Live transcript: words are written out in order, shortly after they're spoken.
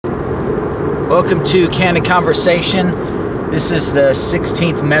Welcome to Candid Conversation. This is the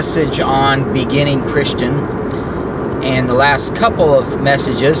 16th message on beginning Christian. And the last couple of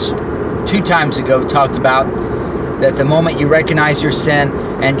messages, 2 times ago, talked about that the moment you recognize your sin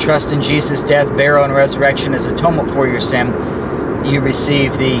and trust in Jesus' death, burial, and resurrection as atonement for your sin, you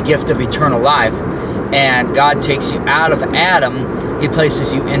receive the gift of eternal life. And God takes you out of Adam, He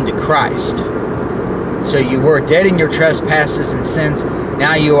places you into Christ. So you were dead in your trespasses and sins,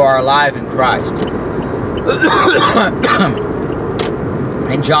 now you are alive in Christ.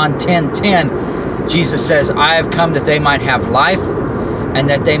 In John 10:10, Jesus says, I have come that they might have life and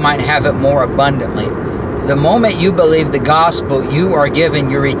that they might have it more abundantly. The moment you believe the gospel, you are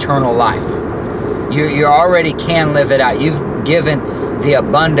given your eternal life. You already can live it out. You've given the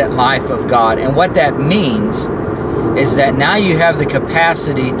abundant life of God. And what that means is that now you have the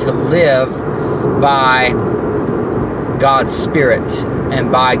capacity to live by God's Spirit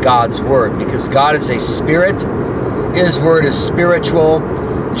and by God's Word, because God is a Spirit. His Word is spiritual.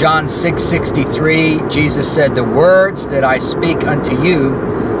 John 6:63, Jesus said, the words that I speak unto you,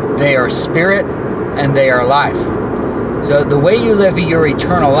 they are spirit and they are life. So the way you live your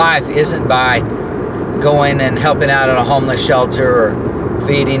eternal life isn't by going and helping out at a homeless shelter or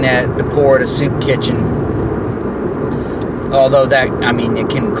feeding at the poor at a soup kitchen. Although that, it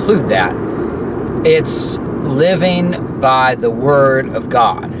can include that. It's living by the Word of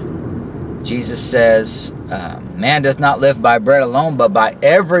God. Jesus says, man doth not live by bread alone, but by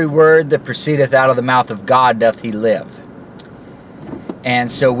every word that proceedeth out of the mouth of God doth he live.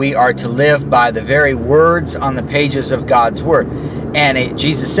 And so we are to live by the very words on the pages of God's Word. And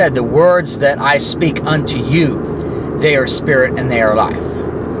Jesus said, the words that I speak unto you, they are spirit and they are life.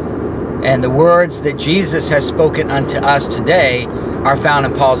 And the words that Jesus has spoken unto us today are found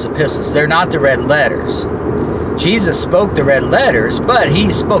in Paul's epistles. They're not the red letters. Jesus spoke the red letters, but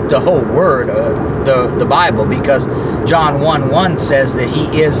he spoke the whole word of the Bible, because John 1:1 says that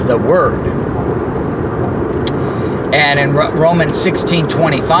he is the Word. And in Romans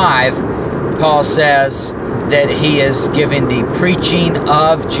 16:25, Paul says that he is giving the preaching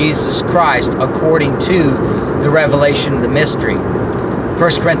of Jesus Christ according to the revelation of the mystery.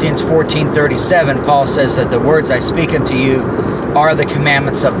 1 Corinthians 14:37, Paul says that the words I speak unto you are the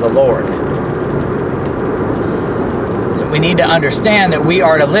commandments of the Lord. We need to understand that we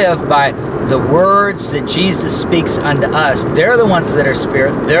are to live by the words that Jesus speaks unto us. They're the ones that are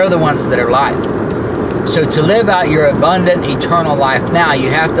spirit. They're the ones that are life. So to live out your abundant eternal life now, you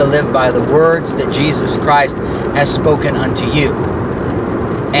have to live by the words that Jesus Christ has spoken unto you.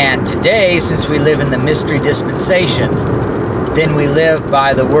 And today, since we live in the mystery dispensation, then we live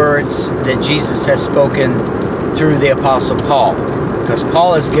by the words that Jesus has spoken through the Apostle Paul. Because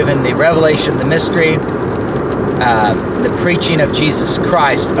Paul has given the revelation of the mystery, the preaching of Jesus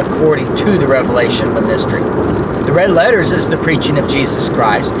Christ according to the revelation of the mystery. The red letters is the preaching of Jesus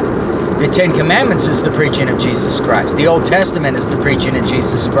Christ. The 10 Commandments is the preaching of Jesus Christ. The Old Testament is the preaching of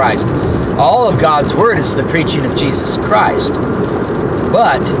Jesus Christ. All of God's Word is the preaching of Jesus Christ.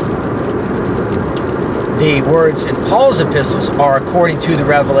 But the words in Paul's epistles are according to the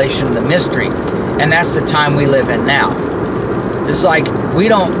revelation of the mystery. And that's the time we live in now. It's like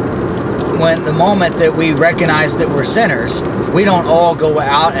when the moment that we recognize that we're sinners, we don't all go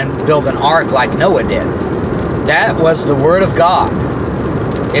out and build an ark like Noah did. That was the Word of God.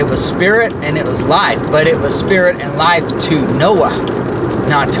 It was spirit and it was life, but it was spirit and life to Noah,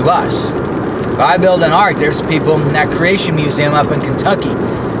 not to us. If I build an ark, there's people in that Creation Museum up in Kentucky.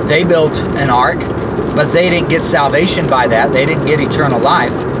 They built an ark, but they didn't get salvation by that. They didn't get eternal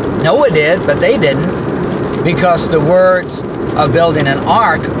life. Noah did, but they didn't, because the words of building an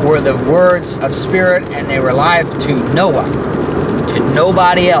ark were the words of spirit and they were life to Noah, to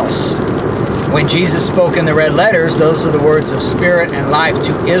nobody else. When Jesus spoke in the red letters, those are the words of spirit and life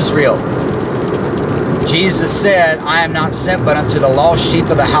to Israel. Jesus said, I am not sent but unto the lost sheep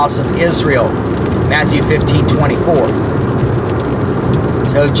of the house of Israel. Matthew 15:24.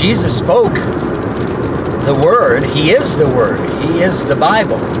 So Jesus spoke the Word. He is the Word. He is the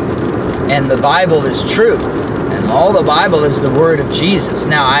Bible. And the Bible is true. And all the Bible is the Word of Jesus.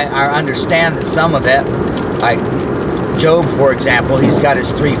 Now, I understand that some of it, like Job, for example, he's got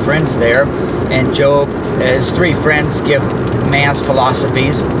his 3 friends there. And Job, his 3 friends give man's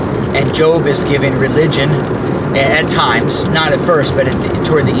philosophies. And Job is giving religion at times. Not at first, but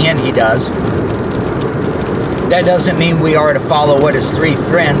toward the end he does. That doesn't mean we are to follow what his 3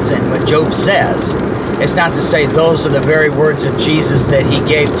 friends and what Job says. It's not to say those are the very words of Jesus that he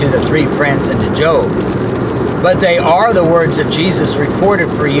gave to the 3 friends and to Job. But they are the words of Jesus recorded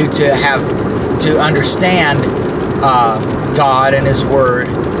for you to understand God and His Word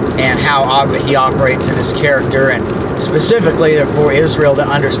and how he operates in his character, and specifically for Israel to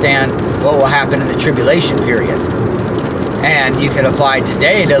understand what will happen in the tribulation period. And you could apply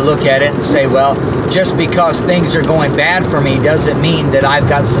today to look at it and say, well, just because things are going bad for me doesn't mean that I've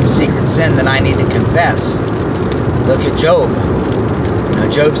got some secret sin that I need to confess. Look at Job.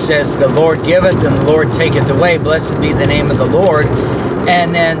 Job says, the Lord giveth and the Lord taketh away. Blessed be the name of the Lord.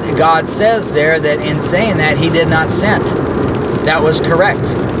 And then God says there that in saying that, he did not sin. That was correct.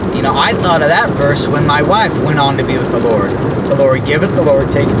 I thought of that verse when my wife went on to be with the Lord. The Lord giveth, the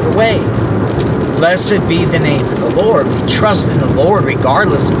Lord taketh away. Blessed be the name of the Lord. We trust in the Lord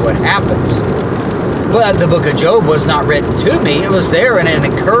regardless of what happens. But the book of Job was not written to me. It was there and it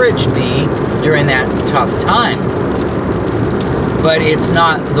encouraged me during that tough time. But it's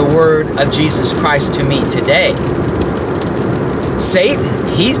not the word of Jesus Christ to me today. Satan,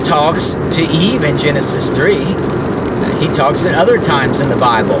 he talks to Eve in Genesis 3. He talks at other times in the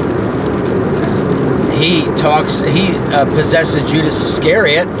Bible. He possesses Judas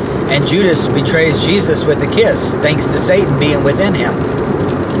Iscariot, and Judas betrays Jesus with a kiss, thanks to Satan being within him.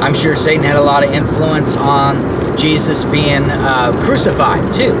 I'm sure Satan had a lot of influence on Jesus being crucified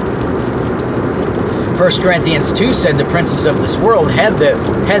too. 1 Corinthians 2 said the princes of this world had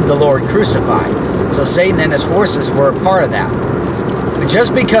the Lord crucified. So Satan and his forces were a part of that. But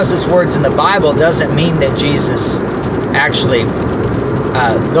just because his words in the Bible doesn't mean that Jesus actually,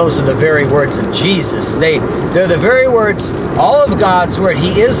 those are the very words of Jesus. They're the very words, all of God's word.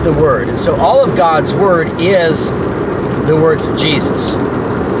 He is the word. And so all of God's word is the words of Jesus.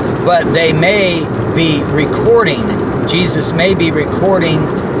 But they may be recording, Jesus may be recording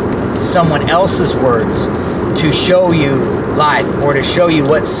someone else's words to show you life, or to show you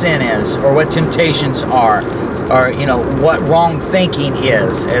what sin is, or what temptations are, or what wrong thinking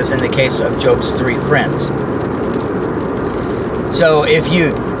is, as in the case of Job's 3 friends. So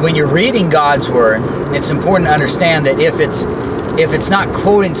when you're reading God's word, it's important to understand that if it's not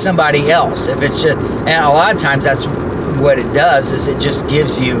quoting somebody else, if it's just, and a lot of times that's what it does, is it just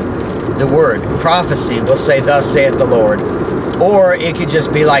gives you the word. Prophecy will say, thus saith the Lord. Or it could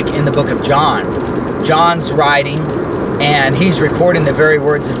just be like in the book of John. John's writing and he's recording the very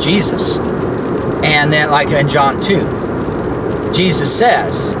words of Jesus. And then like in John 2, Jesus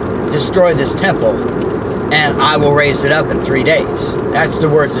says, destroy this temple and I will raise it up in 3 days. That's the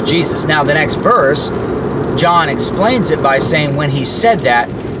words of Jesus. Now the next verse, John explains it by saying when he said that,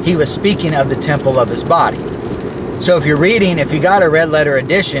 he was speaking of the temple of his body. So if you got a red letter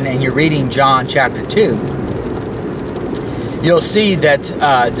edition and you're reading John chapter 2, you'll see that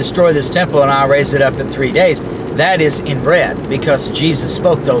destroy this temple and I'll raise it up in 3 days. That is in red because Jesus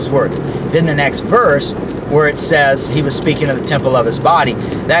spoke those words. Then the next verse where it says he was speaking of the temple of his body,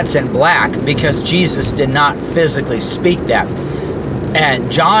 that's in black because Jesus did not physically speak that.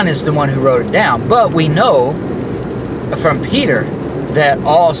 And John is the one who wrote it down. But we know from Peter that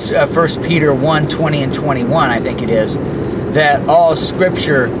all 1 Peter 1, 20 and 21, I think it is, that all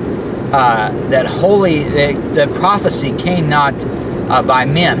scripture, that prophecy came not by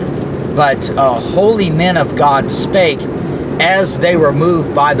men, but holy men of God spake as they were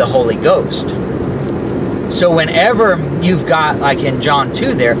moved by the Holy Ghost. So whenever you've got, like in John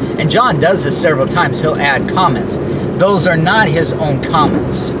 2 there, and John does this several times, he'll add comments. Those are not his own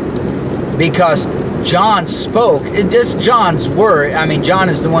comments, because John spoke. It's John's word. I mean, John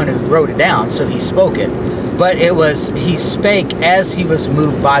is the one who wrote it down, so he spoke it. But he spake as he was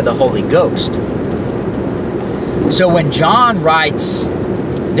moved by the Holy Ghost. So when John writes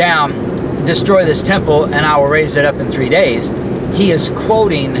down, destroy this temple and I will raise it up in 3 days, he is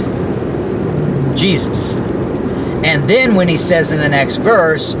quoting Jesus. And then when he says in the next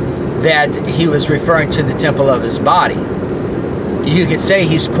verse that he was referring to the temple of his body, you could say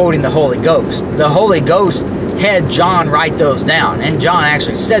he's quoting the Holy Ghost. The Holy Ghost had John write those down, and John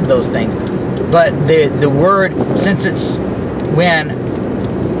actually said those things. But the word, since it's when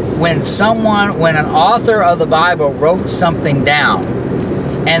an author of the Bible wrote something down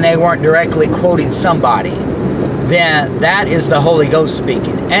and they weren't directly quoting somebody, then that is the Holy Ghost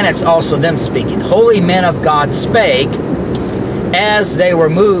speaking. And it's also them speaking. Holy men of God spake as they were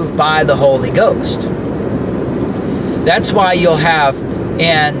moved by the Holy Ghost. That's why you'll have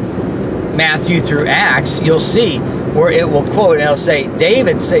in Matthew through Acts, you'll see where it will quote, and it'll say,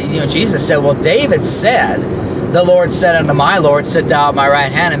 David said, Jesus said, well, David said, the Lord said unto my Lord, sit thou at my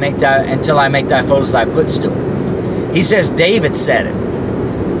right hand and until I make thy foes thy footstool. He says David said it.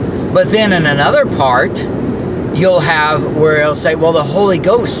 But then in another part, you'll have where it'll say, well, the Holy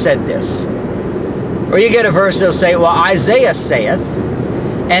Ghost said this. Or you get a verse that'll say, well, Isaiah saith.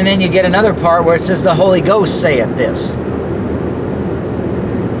 And then you get another part where it says the Holy Ghost saith this.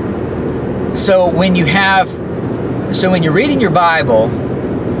 So when you're reading your Bible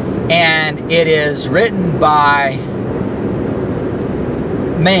and it is written by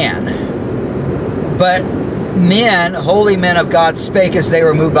man, but men, holy men of God, spake as they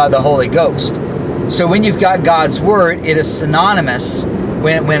were moved by the Holy Ghost. So when you've got God's word, it is synonymous.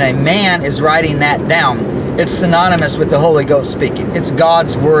 When a man is writing that down, it's synonymous with the Holy Ghost speaking. It's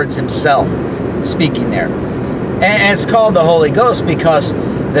God's words himself speaking there. And it's called the Holy Ghost because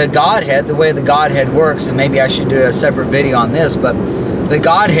the Godhead, the way the Godhead works, and maybe I should do a separate video on this, but the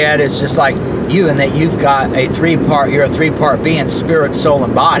Godhead is just like you in that you've got a you're a three-part being, spirit, soul,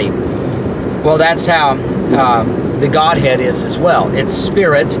 and body. Well, that's how the Godhead is as well. It's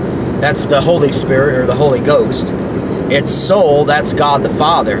spirit, that's the Holy Spirit or the Holy Ghost. It's soul, that's God the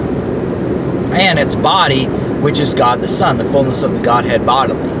Father. And it's body, which is God the Son, the fullness of the Godhead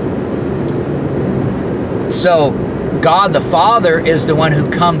bodily. So God the Father is the one who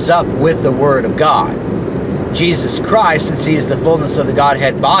comes up with the Word of God. Jesus Christ, since he is the fullness of the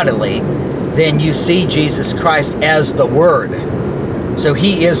Godhead bodily, then you see Jesus Christ as the Word. So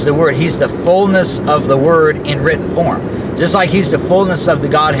he is the Word. He's the fullness of the Word in written form. Just like he's the fullness of the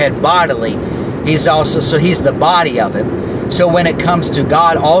Godhead bodily, he's the body of it. So when it comes to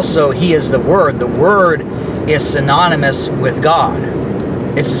God also, he is the Word. The Word is synonymous with God.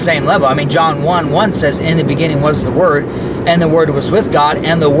 It's the same level. I mean, John 1:1 says, in the beginning was the Word, and the Word was with God,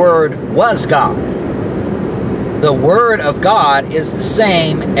 and the Word was God. The Word of God is the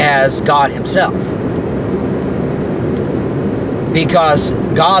same as God himself. Because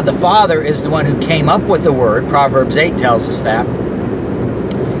God the Father is the one who came up with the Word. Proverbs 8 tells us that.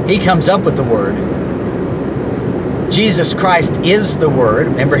 He comes up with the Word. Jesus Christ is the Word.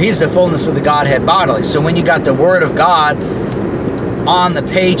 Remember, he's the fullness of the Godhead bodily. So when you got the Word of God on the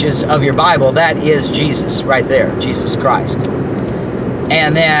pages of your Bible, that is Jesus right there, Jesus Christ.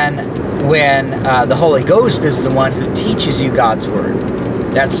 And then when the Holy Ghost is the one who teaches you God's Word,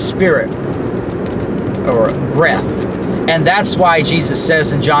 that's spirit or breath. And that's why Jesus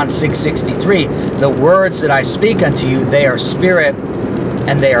says in John 6:63, the words that I speak unto you, they are spirit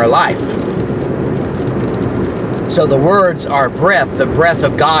and they are life. So the words are breath, the breath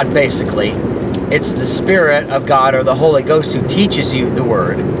of God basically. It's the Spirit of God or the Holy Ghost who teaches you the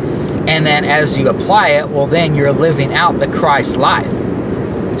Word. And then as you apply it, well then you're living out the Christ life.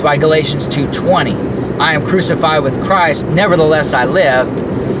 That's why Galatians 2:20, I am crucified with Christ, nevertheless I live,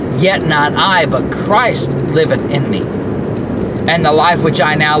 yet not I, but Christ liveth in me. And the life which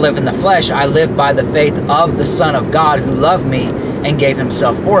I now live in the flesh, I live by the faith of the Son of God who loved me and gave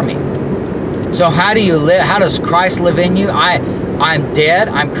himself for me. So how do you live? How does Christ live in you? I'm dead,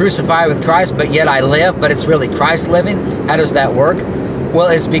 I'm crucified with Christ, but yet I live, but it's really Christ living. How does that work? Well,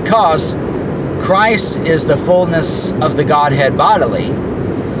 it's because Christ is the fullness of the Godhead bodily,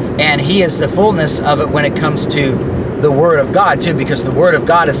 and he is the fullness of it when it comes to the Word of God too, because the Word of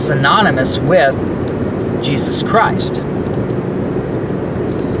God is synonymous with Jesus Christ.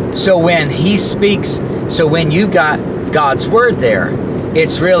 So when he speaks, so when you got God's Word there,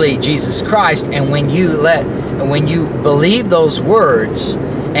 it's really Jesus Christ, and when you believe those words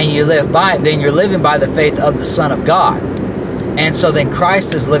and you live by it, then you're living by the faith of the Son of God. And so then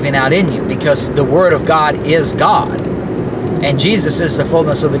Christ is living out in you because the Word of God is God. And Jesus is the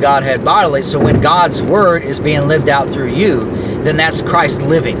fullness of the Godhead bodily. So when God's Word is being lived out through you, then that's Christ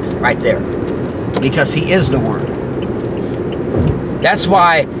living right there because he is the Word. That's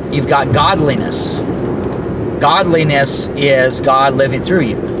why you've got godliness. Godliness is God living through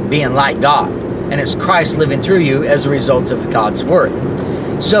you, being like God. And it's Christ living through you as a result of God's Word.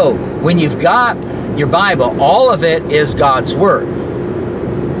 So when you've got your Bible, all of it is God's Word.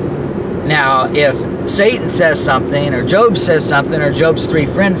 Now, if Satan says something, or Job says something, or Job's 3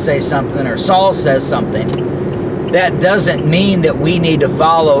 friends say something, or Saul says something, that doesn't mean that we need to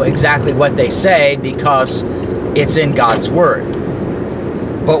follow exactly what they say because it's in God's Word.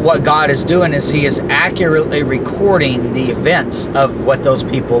 But what God is doing is he is accurately recording the events of what those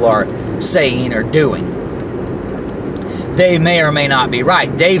people are saying or doing. They may or may not be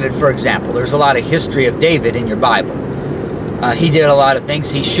right. David, for example, there's a lot of history of David in your Bible. He did a lot of things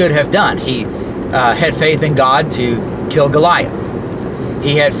he should have done. He had faith in God to kill Goliath.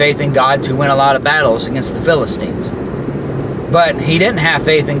 He had faith in God to win a lot of battles against the Philistines. But he didn't have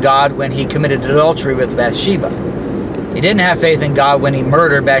faith in God when he committed adultery with Bathsheba. He didn't have faith in God when he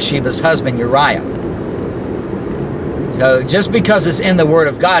murdered Bathsheba's husband, Uriah. So just because it's in the Word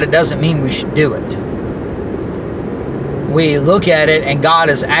of God, it doesn't mean we should do it. We look at it and God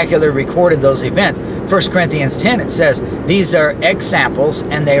has accurately recorded those events. 1 Corinthians 10, it says, these are examples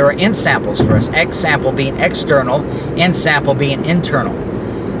and they are ensamples for us. Example being external, ensample being internal.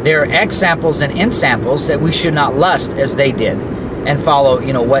 They're examples and ensamples that we should not lust as they did and follow,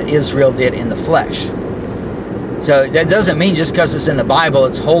 what Israel did in the flesh. So that doesn't mean just because it's in the Bible,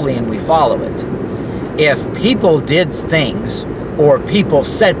 it's holy and we follow it. If people did things or people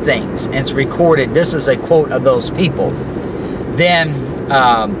said things and it's recorded, this is a quote of those people, then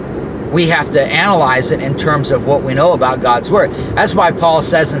we have to analyze it in terms of what we know about God's Word. That's why Paul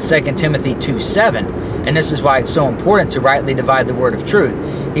says in 2 Timothy 2:7, and this is why it's so important to rightly divide the word of truth.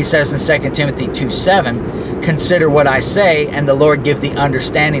 He says in 2 Timothy 2:7, consider what I say, and the Lord give thee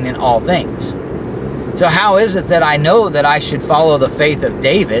understanding in all things. So how is it that I know that I should follow the faith of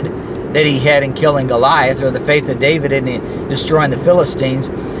David that he had in killing Goliath, or the faith of David in destroying the Philistines,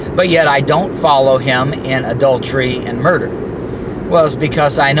 but yet I don't follow him in adultery and murder? Well, it's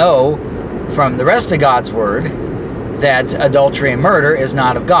because I know from the rest of God's Word that adultery and murder is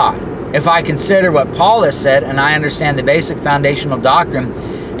not of God. If I consider what Paul has said, and I understand the basic foundational doctrine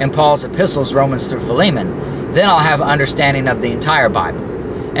in Paul's epistles, Romans through Philemon, then I'll have understanding of the entire Bible.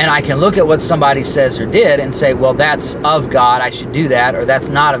 And I can look at what somebody says or did and say, well, that's of God, I should do that, or that's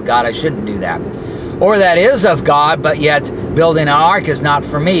not of God, I shouldn't do that. Or that is of God, but yet building an ark is not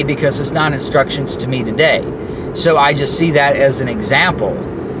for me because it's not instructions to me today. So I just see that as an example,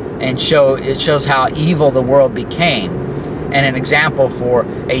 and it shows how evil the world became, and an example for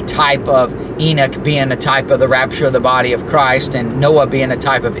a type of Enoch being a type of the rapture of the body of Christ, and Noah being a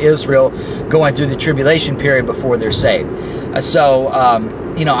type of Israel going through the tribulation period before they're saved.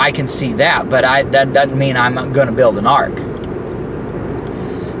 I can see that, but that doesn't mean I'm going to build an ark.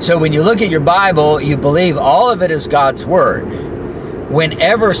 So when you look at your Bible, you believe all of it is God's Word.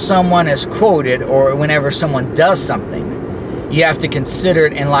 Whenever someone is quoted or whenever someone does something, you have to consider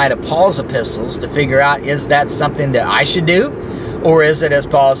it in light of Paul's epistles to figure out, is that something that I should do? Or is it, as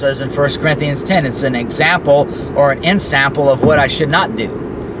Paul says in 1 Corinthians 10, it's an example or an ensample of what I should not do,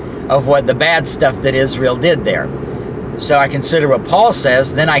 of what the bad stuff that Israel did there. So I consider what Paul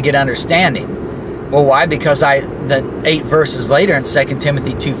says, then I get understanding. Well, why? Because the 8 verses later in 2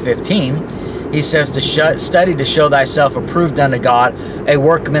 Timothy 2:15, he says to study to show thyself approved unto God, a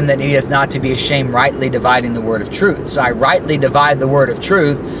workman that needeth not to be ashamed, rightly dividing the word of truth. So I rightly divide the word of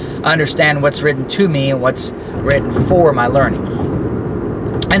truth, understand what's written to me and what's written for my learning.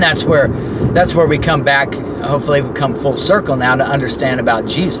 And that's where we come back, hopefully we come full circle now to understand about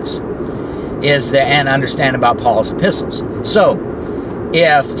Jesus, and understand about Paul's epistles. So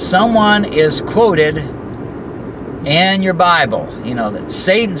if someone is quoted in your Bible, that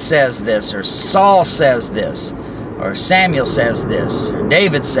Satan says this, or Saul says this, or Samuel says this, or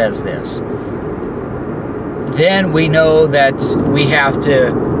David says this, then we know that we have to,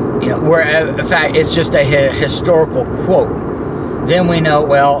 in fact, it's just a historical quote. Then we know,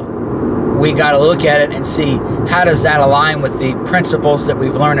 well, we got to look at it and see how does that align with the principles that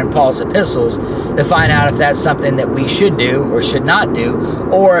we've learned in Paul's epistles to find out if that's something that we should do or should not do,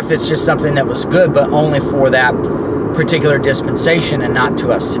 or if it's just something that was good but only for that particular dispensation and not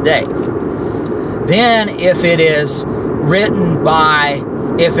to us today. Then if it is written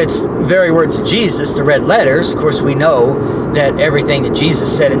if it's very words of Jesus, the red letters, of course we know that everything that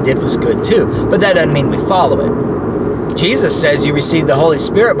Jesus said and did was good too, but that doesn't mean we follow it. Jesus says you receive the Holy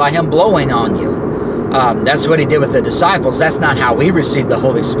Spirit by Him blowing on you. That's what He did with the disciples. That's not how we receive the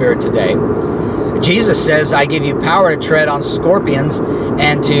Holy Spirit today. Jesus says, I give you power to tread on scorpions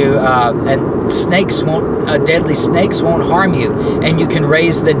and snakes deadly snakes won't harm you, and you can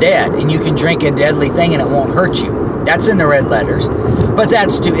raise the dead, and you can drink a deadly thing and it won't hurt you. That's in the red letters. But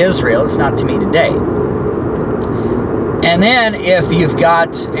that's to Israel, it's not to me today. And then if you've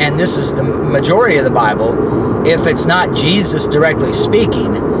got, and this is the majority of the Bible, if it's not Jesus directly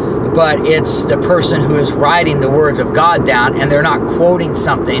speaking, but it's the person who is writing the words of God down, and they're not quoting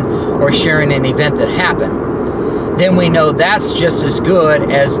something or sharing an event that happened, then we know that's just as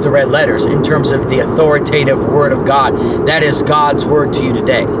good as the red letters in terms of the authoritative Word of God. That is God's Word to you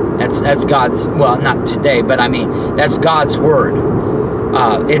today. That's God's, well, not today, but I mean, that's God's Word.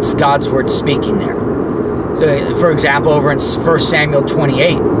 It's God's Word speaking there. So, for example, over in 1 Samuel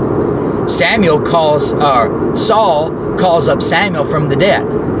 28, Saul calls up Samuel from the dead.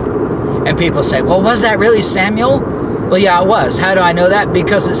 And people say, well, was that really Samuel? Well, yeah, it was. How do I know that?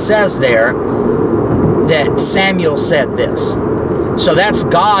 Because it says there that Samuel said this. So that's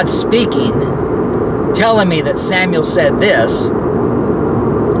God speaking, telling me that Samuel said this.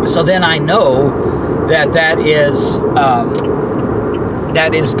 So then I know that that is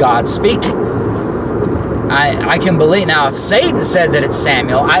God speaking. I can believe. Now, if Satan said that it's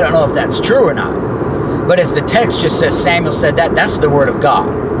Samuel, I don't know if that's true or not. But if the text just says Samuel said that, that's the Word of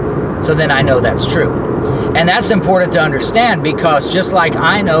God. So then I know that's true. And that's important to understand, because just like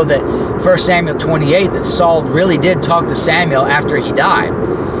I know that 1 Samuel 28, that Saul really did talk to Samuel after he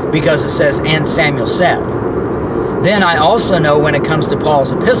died, because it says, and Samuel said. Then I also know when it comes to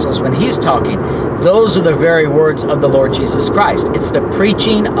Paul's epistles, when he's talking, those are the very words of the Lord Jesus Christ. It's the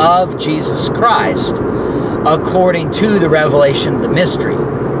preaching of Jesus Christ according to the revelation of the mystery.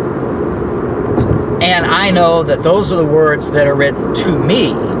 And I know that those are the words that are written to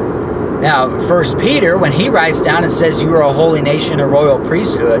me. Now, 1 Peter, when he writes down and says, you are a holy nation, a royal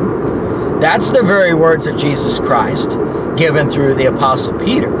priesthood, that's the very words of Jesus Christ given through the Apostle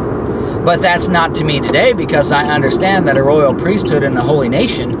Peter. But that's not to me today, because I understand that a royal priesthood and a holy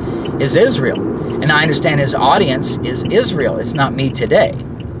nation is Israel. And I understand his audience is Israel. It's not me today.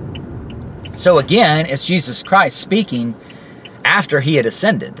 So again, it's Jesus Christ speaking after he had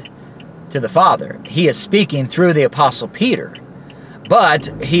ascended to the Father. He is speaking through the Apostle Peter,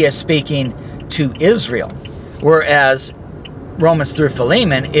 but he is speaking to Israel. Whereas Romans through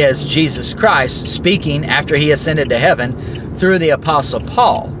Philemon is Jesus Christ speaking after he ascended to heaven through the Apostle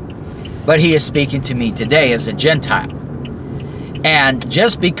Paul. But he is speaking to me today as a Gentile. And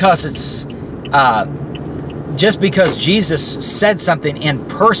just because Jesus said something in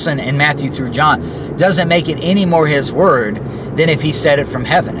person in Matthew through John doesn't make it any more his word than if he said it from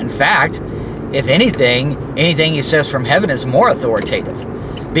heaven. In fact, if anything he says from heaven is more authoritative.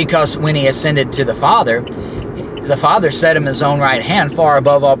 Because when he ascended to the Father set him his own right hand, far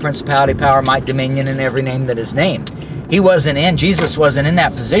above all principality, power, might, dominion, and every name that is named. Jesus wasn't in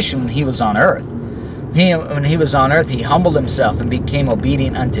that position when he was on earth. When he was on earth, he humbled himself and became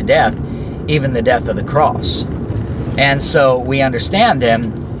obedient unto death, even the death of the cross. And so we understand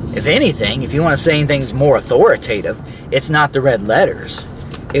then, if anything, if you want to say anything's more authoritative, it's not the red letters.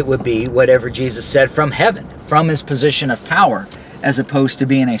 It would be whatever Jesus said from heaven, from his position of power, as opposed to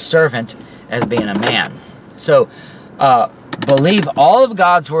being a servant, as being a man. So, believe all of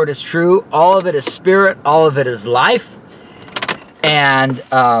God's word is true, all of it is spirit, all of it is life, and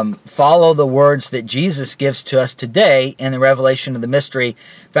follow the words that Jesus gives to us today in the revelation of the mystery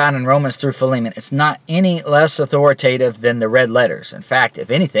found in Romans through Philemon. It's not any less authoritative than the red letters. In fact,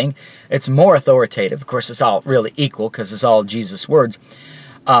 if anything, it's more authoritative. Of course, it's all really equal because it's all Jesus' words.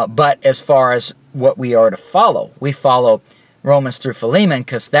 But as far as what we are to follow, we follow Romans through Philemon,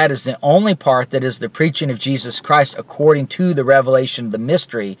 because that is the only part that is the preaching of Jesus Christ according to the revelation of the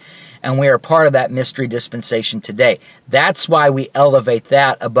mystery, and we are part of that mystery dispensation today. That's why we elevate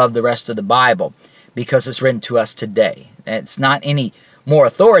that above the rest of the Bible, because it's written to us today. And it's not any more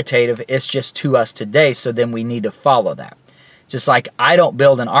authoritative, it's just to us today, so then we need to follow that. Just like I don't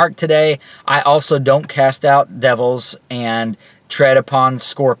build an ark today, I also don't cast out devils and tread upon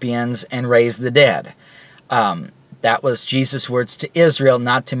scorpions and raise the dead. That was Jesus' words to Israel,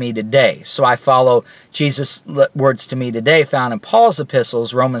 not to me today. So I follow Jesus' words to me today found in Paul's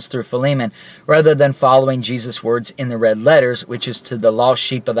epistles, Romans through Philemon, rather than following Jesus' words in the red letters, which is to the lost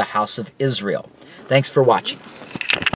sheep of the house of Israel. Thanks for watching.